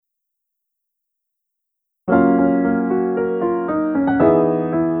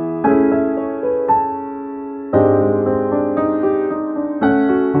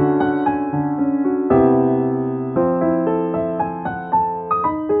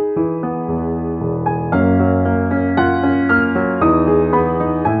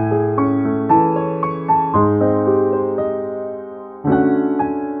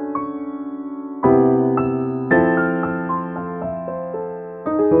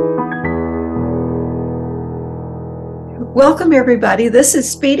Welcome, everybody. This is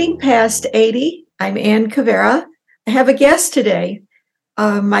Speeding Past 80. I'm Ann Cavera. I have a guest today.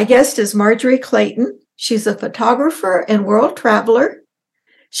 My guest is Marjorie Clayton. She's a photographer and world traveler.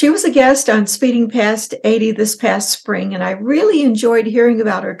 She was a guest on Speeding Past 80 this past spring, and I really enjoyed hearing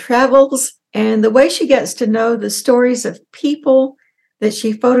about her travels and the way she gets to know the stories of people that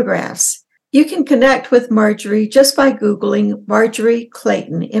she photographs. You can connect with Marjorie just by Googling Marjorie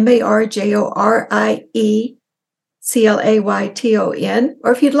Clayton, Marjorie Clayton,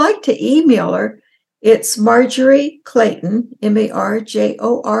 or if you'd like to email her, it's Marjorie Clayton, Marjorie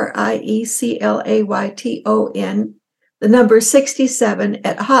the number 67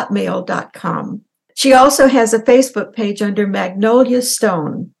 at hotmail.com. She also has a Facebook page under Magnolia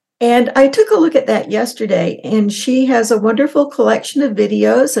Stone. And I took a look at that yesterday, and she has a wonderful collection of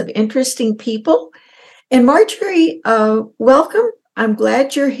videos of interesting people. And Marjorie, welcome. I'm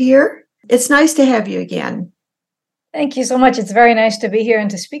glad you're here. It's nice to have you again. Thank you so much. It's very nice to be here and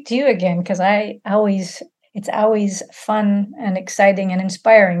to speak to you again, because it's always fun and exciting and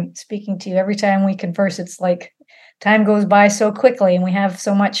inspiring speaking to you. Every time we converse, it's like time goes by so quickly and we have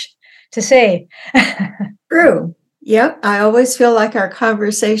so much to say. True. Yep. I always feel like our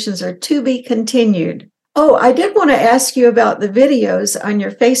conversations are to be continued. Oh, I did want to ask you about the videos on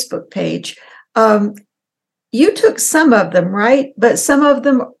your Facebook page. You took some of them, right? But some of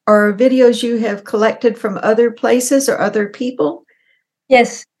them are videos you have collected from other places or other people?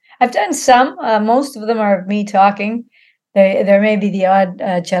 Yes, I've done some. Most of them are of me talking. There may be the odd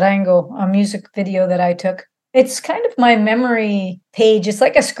charango, a music video that I took. It's kind of my memory page. It's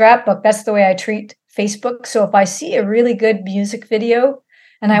like a scrapbook. That's the way I treat Facebook. So if I see a really good music video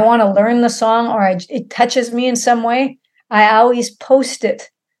and I want to learn the song or it touches me in some way, I always post it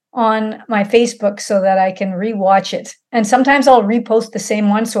on my Facebook so that I can rewatch it. And sometimes I'll repost the same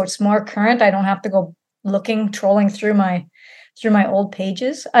one so it's more current. I don't have to go trolling through my old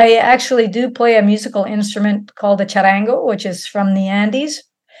pages. I actually do play a musical instrument called a charango, which is from the Andes.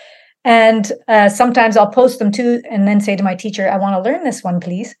 And sometimes I'll post them too and then say to my teacher, I want to learn this one,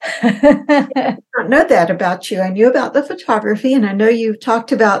 please. I don't know that about you. I knew about the photography, and I know you've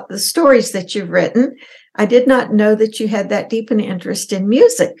talked about the stories that you've written. I did not know that you had that deep an interest in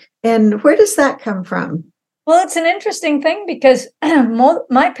music. And where does that come from? Well, it's an interesting thing because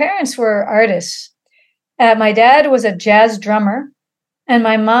my parents were artists. My dad was a jazz drummer, and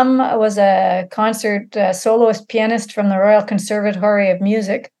my mom was a concert soloist pianist from the Royal Conservatory of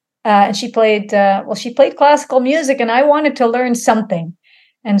Music. And she played classical music, and I wanted to learn something.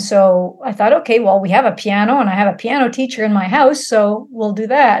 And so I thought, okay, well, we have a piano, and I have a piano teacher in my house, so we'll do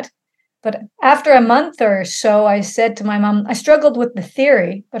that. But after a month or so, I said to my mom, I struggled with the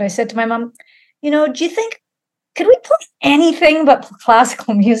theory, but I said to my mom, do you think, could we play anything but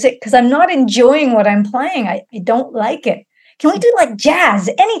classical music? Because I'm not enjoying what I'm playing. I don't like it. Can we do like jazz,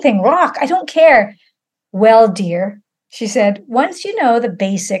 anything, rock? I don't care. Well, dear, she said, once you know the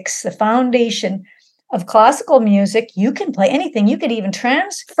basics, the foundation of classical music, you can play anything. You could even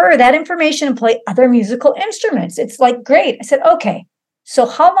transfer that information and play other musical instruments. It's like great. I said, okay. So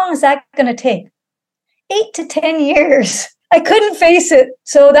how long is that going to take? 8 to 10 years. I couldn't face it.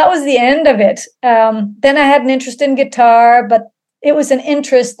 So that was the end of it. Then I had an interest in guitar, but it was an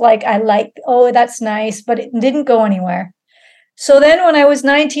interest oh, that's nice, but it didn't go anywhere. So then when I was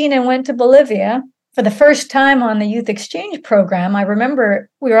 19 and went to Bolivia for the first time on the youth exchange program, I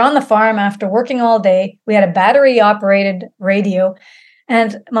remember we were on the farm after working all day. We had a battery operated radio.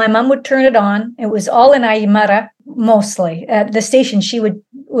 And my mom would turn it on. It was all in Aymara, mostly. At the station,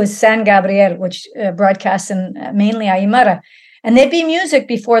 was San Gabriel, which broadcasts in mainly Aymara. And there'd be music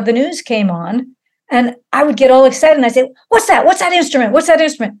before the news came on. And I would get all excited. And I'd say, what's that? What's that instrument? What's that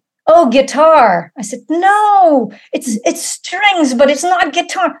instrument? Oh, guitar. I said, no, it's strings, but it's not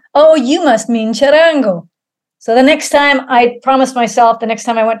guitar. Oh, you must mean charango. So the next time I promised myself, the next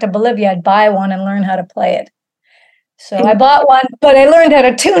time I went to Bolivia, I'd buy one and learn how to play it. So I bought one, but I learned how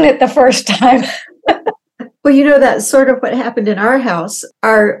to tune it the first time. Well, that's sort of what happened in our house.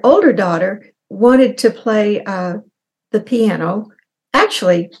 Our older daughter wanted to play the piano.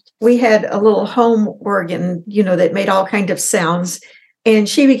 Actually, we had a little home organ, that made all kinds of sounds. And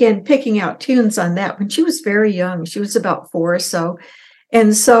she began picking out tunes on that when she was very young. She was about 4 or so.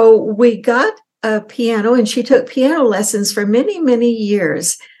 And so we got a piano, and she took piano lessons for many, many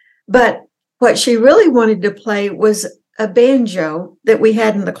years. But what she really wanted to play was a banjo that we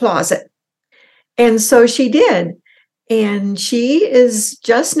had in the closet. And so she did. And she is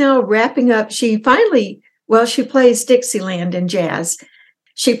just now wrapping up. She plays Dixieland and jazz.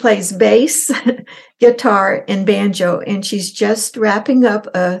 She plays bass, guitar, and banjo, and she's just wrapping up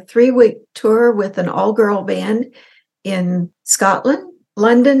a 3-week tour with an all-girl band in Scotland,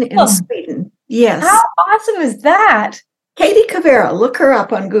 London, and Oh, Sweden. how Yes. awesome is that? Katie Cavera, look her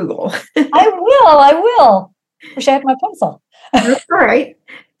up on Google. I will. Wish I had my pencil. That's all right.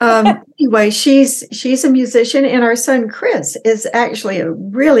 Anyway, she's a musician, and our son Chris is actually a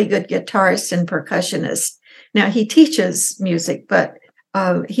really good guitarist and percussionist. Now he teaches music, but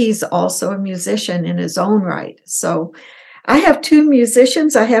he's also a musician in his own right. So I have 2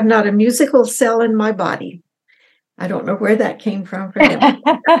 musicians. I have not a musical cell in my body. I don't know where that came from for them.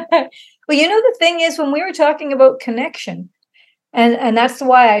 Well, the thing is, when we were talking about connection, and that's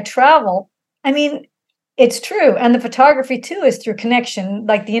why I travel, I mean, it's true. And the photography too is through connection,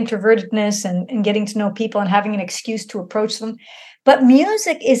 like the introvertedness and getting to know people and having an excuse to approach them. But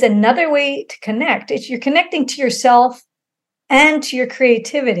music is another way to connect. You're connecting to yourself and to your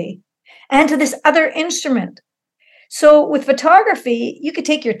creativity and to this other instrument. So with photography, you could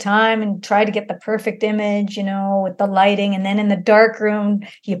take your time and try to get the perfect image, with the lighting. And then in the dark room,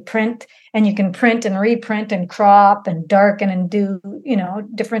 you print, and you can print and reprint and crop and darken and do,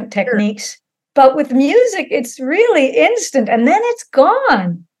 different techniques. But with music, it's really instant, and then it's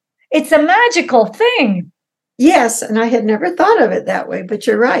gone. It's a magical thing. Yes, and I had never thought of it that way, but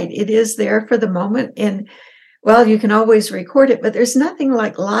you're right. It is there for the moment. And well, you can always record it, but there's nothing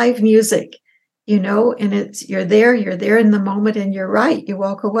like live music, and you're there in the moment, and you're right. You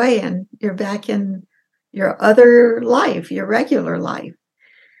walk away and you're back in your other life, your regular life.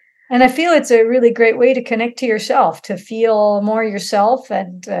 And I feel it's a really great way to connect to yourself, to feel more yourself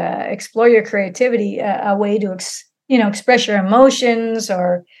and explore your creativity, a way to, express your emotions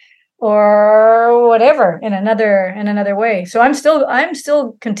or whatever in another way. So I'm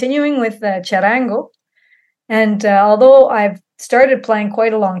still continuing with charango. And although I've started playing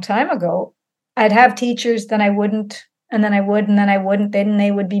quite a long time ago, I'd have teachers, then I wouldn't, and then I would, and then I wouldn't, then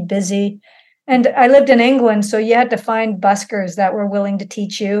they would be busy. And I lived in England, so you had to find buskers that were willing to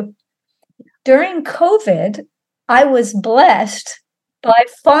teach you. During COVID, I was blessed by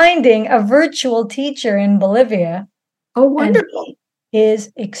finding a virtual teacher in Bolivia. Oh, wonderful. And he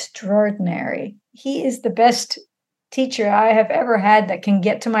is extraordinary. He is the best teacher I have ever had that can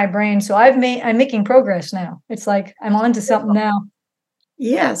get to my brain. So I'm making progress now. It's like I'm on to something now.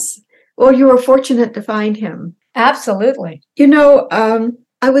 Yes. Well, you were fortunate to find him. Absolutely.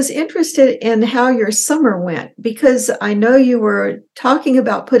 I was interested in how your summer went, because I know you were talking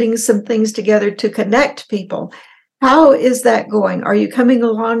about putting some things together to connect people. How is that going? Are you coming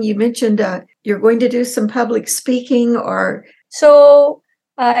along? You mentioned you're going to do some public speaking, or... So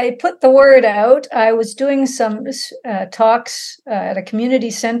I put the word out. I was doing some talks at a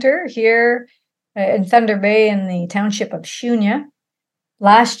community center here in Thunder Bay in the township of Shunya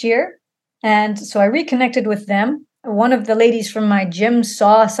last year. And so I reconnected with them. One of the ladies from my gym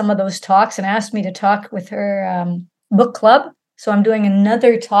saw some of those talks and asked me to talk with her book club. So I'm doing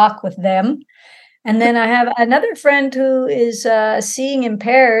another talk with them. And then I have another friend who is seeing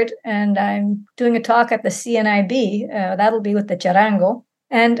impaired, and I'm doing a talk at the CNIB. That'll be with the charango.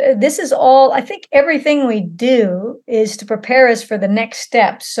 And this is all, I think everything we do is to prepare us for the next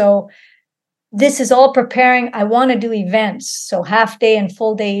step. So this is all preparing. I want to do events, so half day and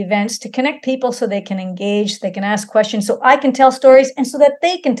full day events to connect people so they can engage, they can ask questions, so I can tell stories, and so that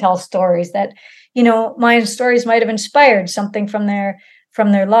they can tell stories that, my stories might have inspired something from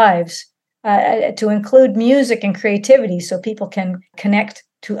their lives, to include music and creativity so people can connect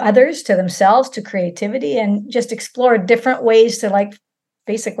to others, to themselves, to creativity, and just explore different ways to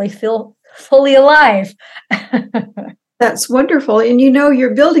basically feel fully alive. That's wonderful. And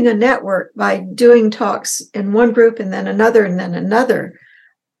you're building a network by doing talks in one group and then another and then another.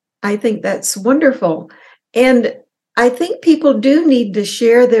 I think that's wonderful. And I think people do need to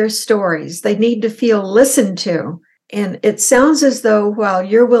share their stories. They need to feel listened to. And it sounds as though while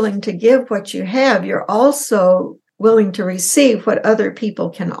you're willing to give what you have, you're also willing to receive what other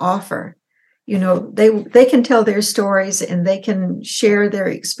people can offer. They can tell their stories, and they can share their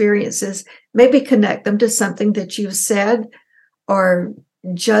experiences, maybe connect them to something that you've said, or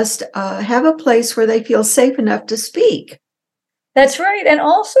just have a place where they feel safe enough to speak. That's right. And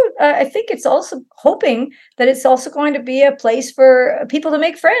also, I think it's also hoping that it's also going to be a place for people to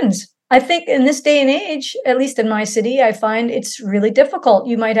make friends. I think in this day and age, at least in my city, I find it's really difficult.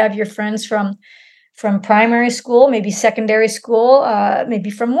 You might have your friends from primary school, maybe secondary school, maybe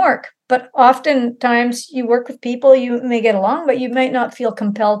from work. But oftentimes you work with people, you may get along, but you might not feel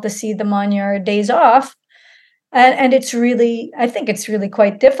compelled to see them on your days off. And it's really, I think it's really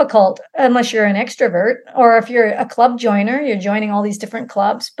quite difficult unless you're an extrovert, or if you're a club joiner, you're joining all these different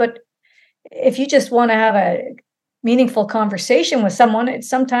clubs. But if you just want to have a meaningful conversation with someone, it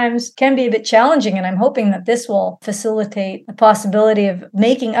sometimes can be a bit challenging. And I'm hoping that this will facilitate the possibility of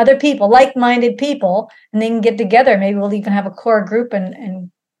making other people, like-minded people, and they can get together. Maybe we'll even have a core group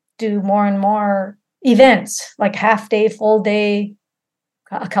and do more and more events, like half day, full day,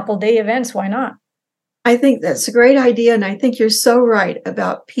 a couple day events. Why not? I think that's a great idea. And I think you're so right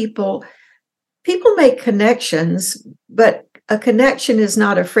about people. People make connections, but a connection is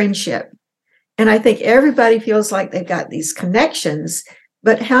not a friendship. And I think everybody feels like they've got these connections,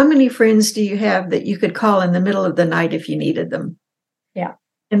 but how many friends do you have that you could call in the middle of the night if you needed them? Yeah.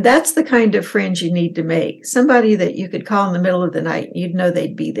 And that's the kind of friends you need to make. Somebody that you could call in the middle of the night and you'd know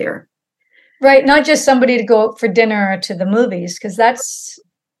they'd be there. Right. Not just somebody to go out for dinner or to the movies, because that's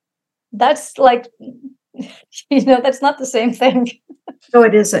like, that's not the same thing. No,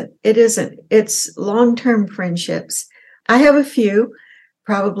 it isn't. It isn't. It's long-term friendships. I have a few,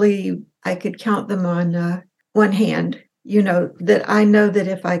 probably I could count them on one hand, that I know that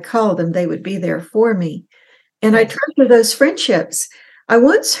if I called them, they would be there for me. And I treasure those friendships. I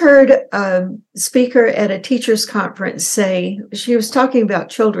once heard a speaker at a teachers' conference say, she was talking about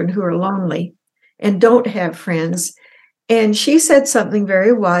children who are lonely and don't have friends. And she said something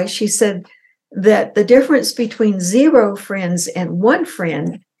very wise. She said that the difference between 0 friends and 1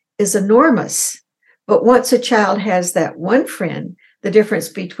 friend is enormous. But once a child has that 1 friend, the difference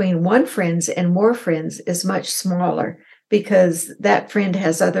between 1 friend and more friends is much smaller, because that friend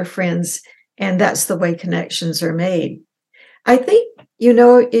has other friends, and that's the way connections are made. I think,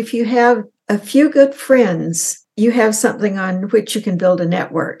 if you have a few good friends, you have something on which you can build a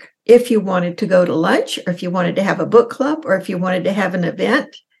network. If you wanted to go to lunch, or if you wanted to have a book club, or if you wanted to have an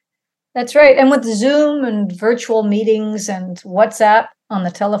event. That's right. And with Zoom and virtual meetings and WhatsApp on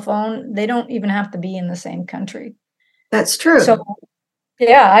the telephone, they don't even have to be in the same country. That's true. So,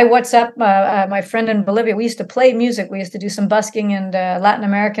 yeah, I WhatsApp my friend in Bolivia. We used to play music. We used to do some busking and Latin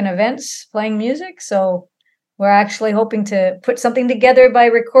American events playing music. So we're actually hoping to put something together by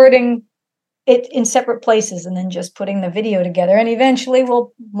recording it in separate places and then just putting the video together. And eventually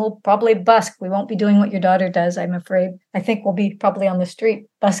we'll probably busk. We won't be doing what your daughter does, I'm afraid. I think we'll be probably on the street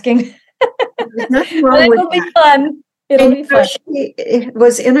busking. Nothing wrong with It'll be that. fun. It'll be fun. She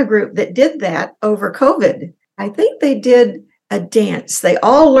was in a group that did that over COVID. I think they did a dance. They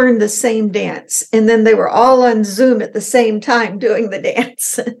all learned the same dance, and then they were all on Zoom at the same time doing the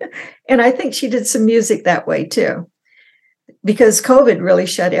dance. And I think she did some music that way too, because COVID really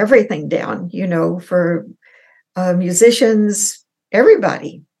shut everything down, for musicians,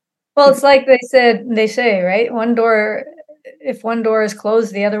 everybody. Well, it's like they say, right? If one door is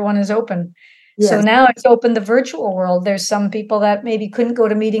closed, the other one is open. Yes. So now it's opened the virtual world. There's some people that maybe couldn't go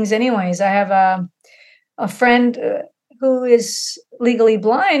to meetings anyways. I have a friend who is legally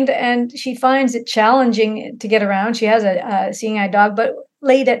blind, and she finds it challenging to get around. She has a seeing eye dog, but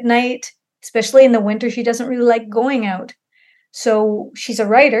late at night, especially in the winter, she doesn't really like going out. So she's a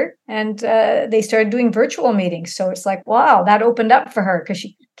writer, and they started doing virtual meetings. So it's like, wow, that opened up for her, because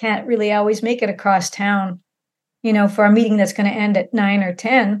she can't really always make it across town, for a meeting that's going to end at 9 or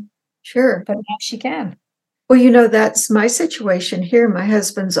 10. Sure. But now she can. Well, that's my situation here. My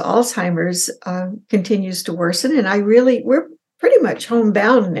husband's Alzheimer's continues to worsen, and we're pretty much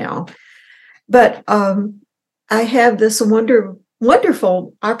homebound now. But I have this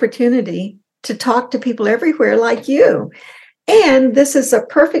wonderful opportunity to talk to people everywhere like you. And this is a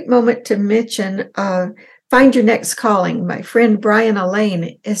perfect moment to mention Find Your Next Calling. My friend Brian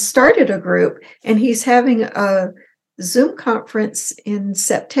Elaine has started a group, and he's having a Zoom conference in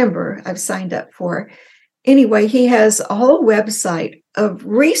September I've signed up for. Anyway, he has a whole website of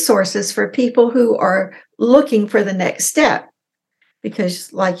resources for people who are looking for the next step.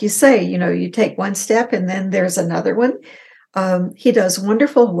 Because like you say, you take one step and then there's another one. He does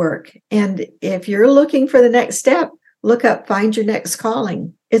wonderful work. And if you're looking for the next step, look up Find Your Next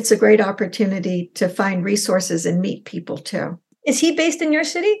Calling. It's a great opportunity to find resources and meet people too. Is he based in your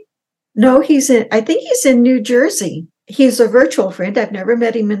city? No, I think he's in New Jersey. He's a virtual friend. I've never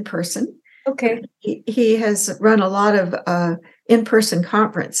met him in person. Okay. He has run a lot of in-person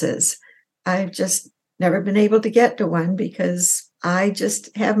conferences. I've just never been able to get to one because I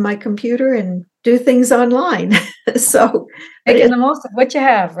just have my computer and do things online. So making the most of what you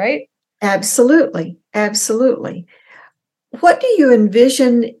have, right? Absolutely. Absolutely. What do you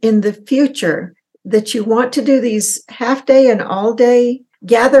envision in the future that you want to do, these half-day and all-day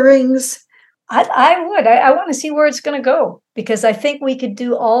gatherings? I would. I want to see where it's going to go. because I think we could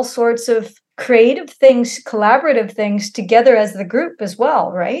do all sorts of creative things, collaborative things together as the group as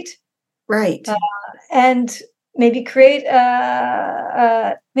well, right? Right. And maybe create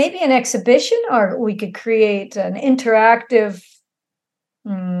maybe an exhibition, or we could create an interactive.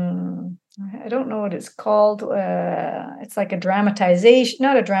 I don't know what it's called. It's like a dramatization,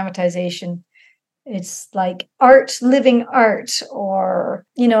 not a dramatization. It's like art, living art, or,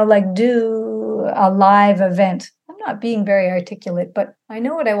 like do a live event. I'm not being very articulate, but I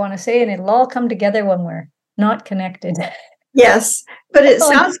know what I want to say, and it'll all come together when we're not connected. Yes, but it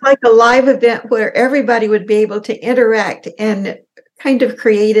sounds like a live event where everybody would be able to interact and kind of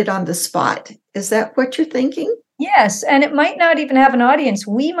create it on the spot. Is that what you're thinking? Yes, and it might not even have an audience.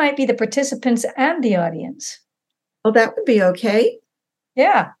 We might be the participants and the audience. Well, that would be okay.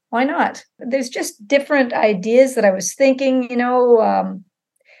 Yeah, why not? There's just different ideas that I was thinking,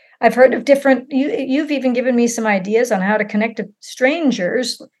 I've heard of different, you've even given me some ideas on how to connect to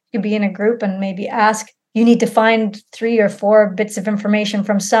strangers. You could be in a group and maybe ask, you need to find 3 or 4 bits of information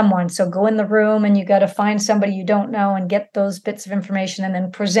from someone. So go in the room and you got to find somebody you don't know and get those bits of information and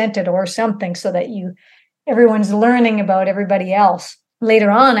then present it or something, so that everyone's learning about everybody else.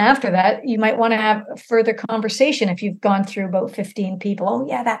 Later on, after that, you might want to have a further conversation if you've gone through about 15 people. Oh,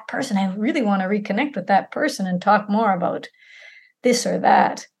 yeah, that person, I really want to reconnect with that person and talk more about this or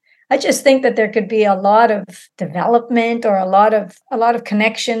that. I just think that there could be a lot of development, or a lot of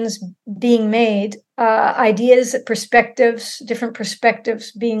connections being made, ideas, perspectives, different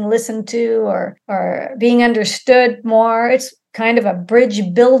perspectives being listened to or being understood more. It's kind of a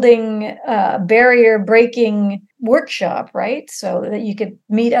bridge building, barrier breaking workshop, right? So that you could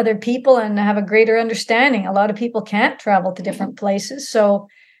meet other people and have a greater understanding. A lot of people can't travel to different places, so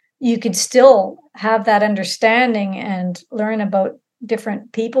you could still have that understanding and learn about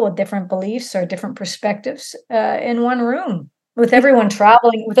different people with different beliefs or different perspectives in one room. With everyone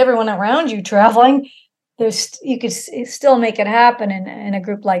traveling, with everyone around you traveling, you could still make it happen in a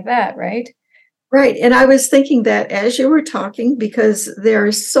group like that, right? Right. And I was thinking that as you were talking, because there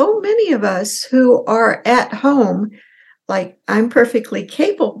are so many of us who are at home. Like, I'm perfectly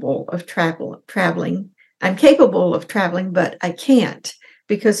capable of traveling. I'm capable of traveling, but I can't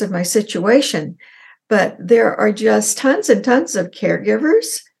because of my situation. But there are just tons and tons of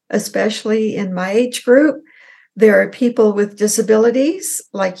caregivers, especially in my age group. There are people with disabilities,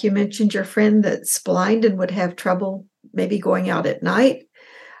 like you mentioned, your friend that's blind and would have trouble maybe going out at night.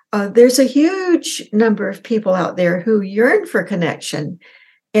 There's a huge number of people out there who yearn for connection.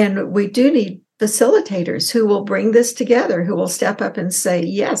 And we do need facilitators who will bring this together, who will step up and say,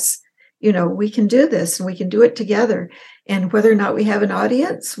 yes, we can do this and we can do it together. And whether or not we have an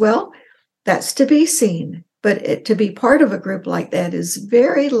audience, well, that's to be seen. But to be part of a group like that is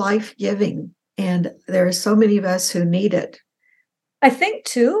very life-giving. And there are so many of us who need it. I think,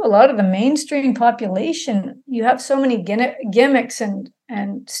 too, a lot of the mainstream population, you have so many gimmicks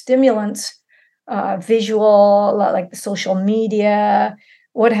and stimulants, visual, like the social media,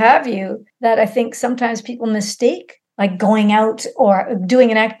 what have you, that I think sometimes people mistake, like going out or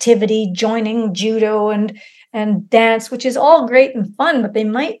doing an activity, joining judo and dance, which is all great and fun, but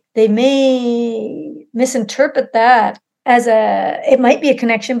they may misinterpret that as it might be a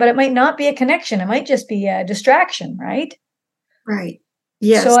connection, but it might not be a connection. It might just be a distraction, right? Right.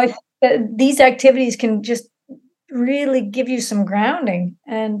 Yes. So I think that these activities can just really give you some grounding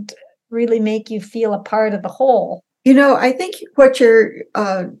and really make you feel a part of the whole. I think what you're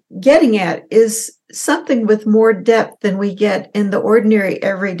getting at is something with more depth than we get in the ordinary,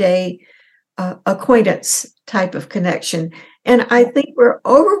 everyday acquaintance type of connection. And I think we're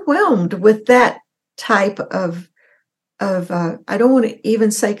overwhelmed with that type of I don't want to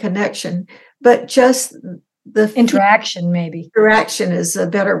even say connection, but just the interaction, maybe. Interaction is a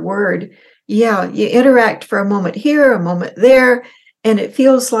better word. Yeah, you interact for a moment here, a moment there, and it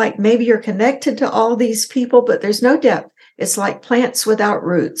feels like maybe you're connected to all these people, but there's no depth. It's like plants without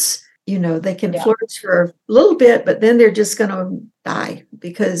roots. They can flourish for a little bit, but then they're just going to die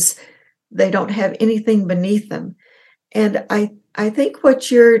because they don't have anything beneath them. And I think what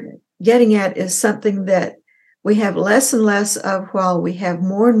you're getting at is something that we have less and less of, while we have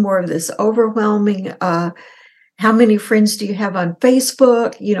more and more of this overwhelming, how many friends do you have on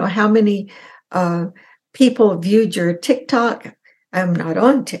Facebook? How many people viewed your TikTok? I'm not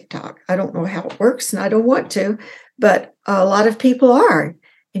on TikTok. I don't know how it works, and I don't want to, but a lot of people are.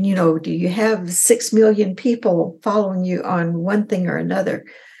 And, do you have 6 million people following you on one thing or another?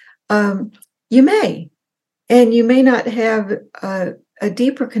 You may, and you may not have a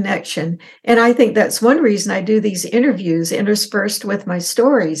deeper connection. And I think that's one reason I do these interviews interspersed with my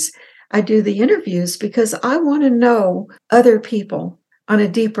stories. I do the interviews because I want to know other people on a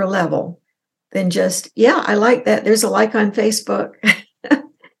deeper level than just, yeah, I like that. There's a like on Facebook.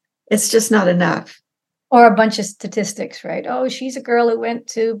 It's just not enough. Or a bunch of statistics, right? Oh, she's a girl who went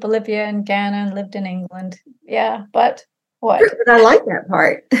to Bolivia and Ghana and lived in England. Yeah, but what? But I like that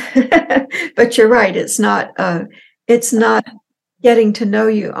part. But you're right. It's not getting to know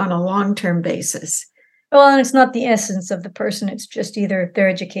you on a long-term basis. Well, and it's not the essence of the person. It's just either their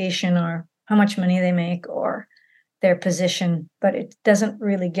education or how much money they make or their position, but it doesn't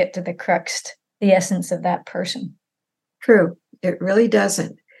really get to the crux, the essence of that person. True. It really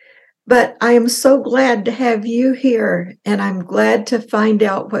doesn't. But I am so glad to have you here, and I'm glad to find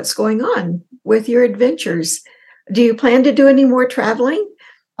out what's going on with your adventures. Do you plan to do any more traveling?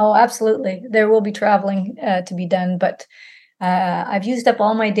 Oh, absolutely. There will be traveling to be done, but I've used up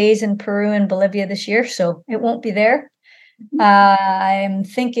all my days in Peru and Bolivia this year, so it won't be there. I'm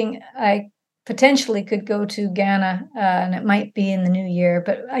thinking I potentially could go to Ghana, and it might be in the new year,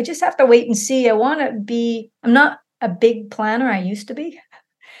 but I just have to wait and see. I'm not a big planner. I used to be,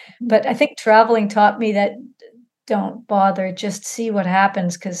 but I think traveling taught me that don't bother, just see what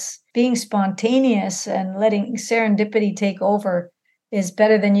happens, because being spontaneous and letting serendipity take over is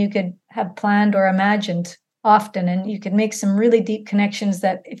better than you could have planned or imagined often. And you can make some really deep connections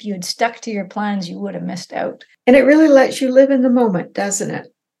that if you had stuck to your plans, you would have missed out. And it really lets you live in the moment, doesn't it?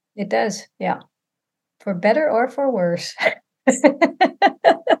 It does. Yeah. For better or for worse.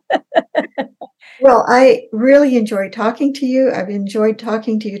 Well, I really enjoyed talking to you. I've enjoyed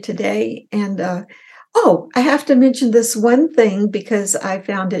talking to you today. And I have to mention this one thing because I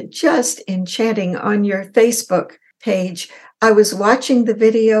found it just enchanting on your Facebook page. I was watching the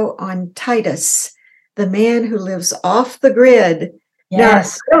video on Titus, the man who lives off the grid.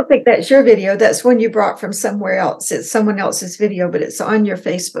 Yes. Now, I don't think that's your video. That's one you brought from somewhere else. It's someone else's video, but it's on your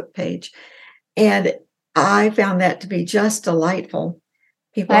Facebook page. And I found that to be just delightful.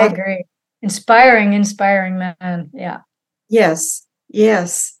 I agree. Inspiring man. Yeah. Yes.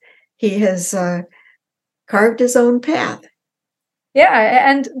 He has carved his own path. Yeah.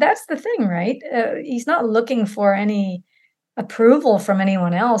 And that's the thing, right? He's not looking for any approval from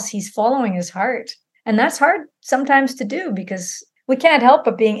anyone else. He's following his heart. And that's hard sometimes to do because we can't help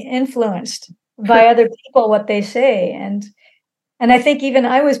but being influenced by other people, what they say. And I think even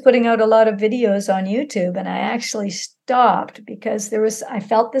I was putting out a lot of videos on YouTube, and I actually stopped because I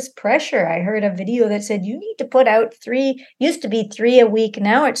felt this pressure. I heard a video that said, you need to put out 3, used to be 3 a week.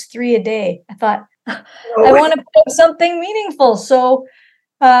 Now it's 3 a day. I thought, I want to put something meaningful. So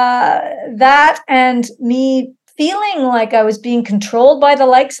that and me feeling like I was being controlled by the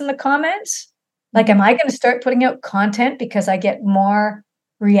likes and the comments. Like, am I going to start putting out content because I get more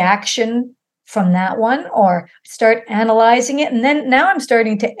reaction from that one, or start analyzing it? And then now I'm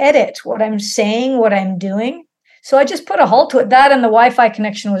starting to edit what I'm saying, what I'm doing. So I just put a halt to it. That and the Wi-Fi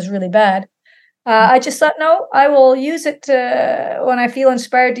connection was really bad. I just thought, no, I will use it when I feel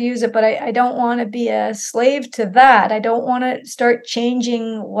inspired to use it, but I don't want to be a slave to that. I don't want to start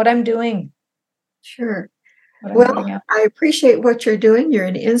changing what I'm doing. Sure. Well, I appreciate what you're doing. You're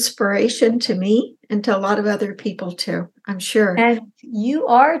an inspiration to me and to a lot of other people too, I'm sure. And you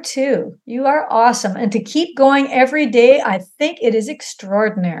are too. You are awesome. And to keep going every day, I think it is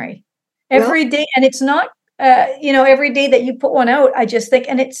extraordinary. Every day. And it's not, every day that you put one out, I just think,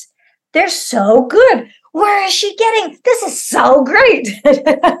 and they're so good. Where is she getting? This is so great.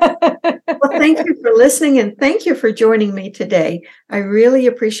 Well, thank you for listening and thank you for joining me today. I really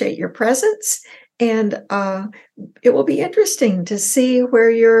appreciate your presence. And it will be interesting to see where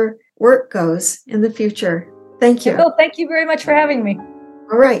your work goes in the future. Thank you. Well, thank you very much for having me.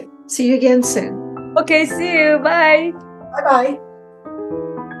 All right. See you again soon. Okay, see you. Bye. Bye-bye.